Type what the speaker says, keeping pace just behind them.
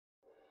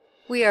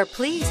We are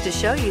pleased to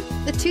show you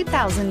the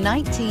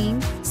 2019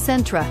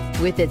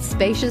 Sentra. With its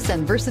spacious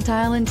and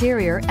versatile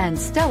interior and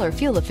stellar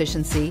fuel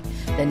efficiency,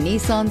 the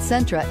Nissan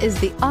Sentra is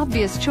the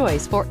obvious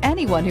choice for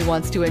anyone who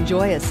wants to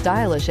enjoy a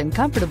stylish and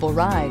comfortable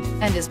ride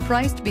and is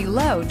priced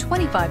below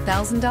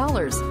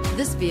 $25,000.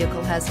 This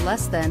vehicle has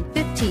less than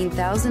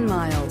 15,000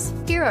 miles.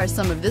 Here are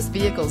some of this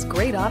vehicle's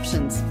great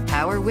options: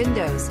 power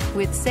windows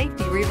with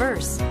safety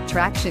reverse,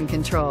 traction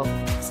control,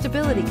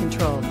 stability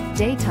control,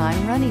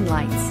 daytime running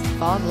lights,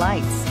 fog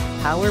lights,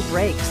 power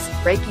brakes,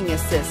 braking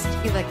assist,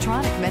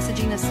 electronic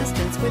messaging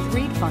assistance with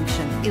read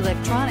function,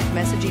 electronic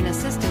messaging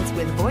assistance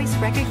with voice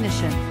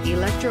recognition,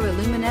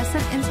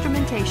 electroluminescent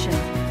instrumentation.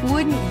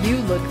 Wouldn't you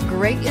look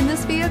great in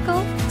this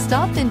vehicle?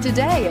 Stop in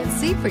today and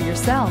see for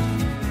yourself.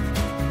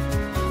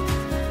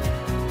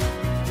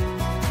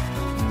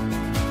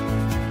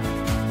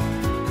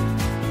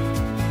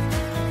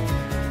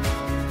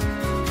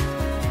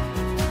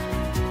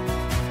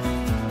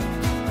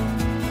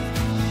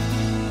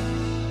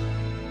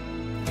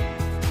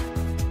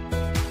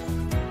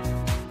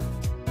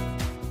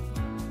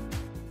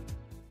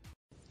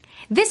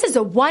 This is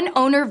a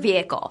one-owner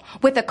vehicle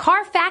with a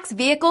CARFAX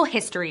Vehicle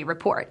History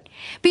Report.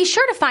 Be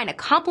sure to find a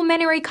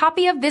complimentary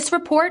copy of this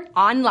report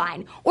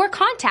online or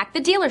contact the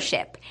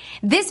dealership.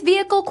 This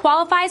vehicle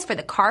qualifies for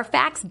the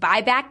CARFAX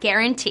Buyback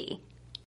Guarantee.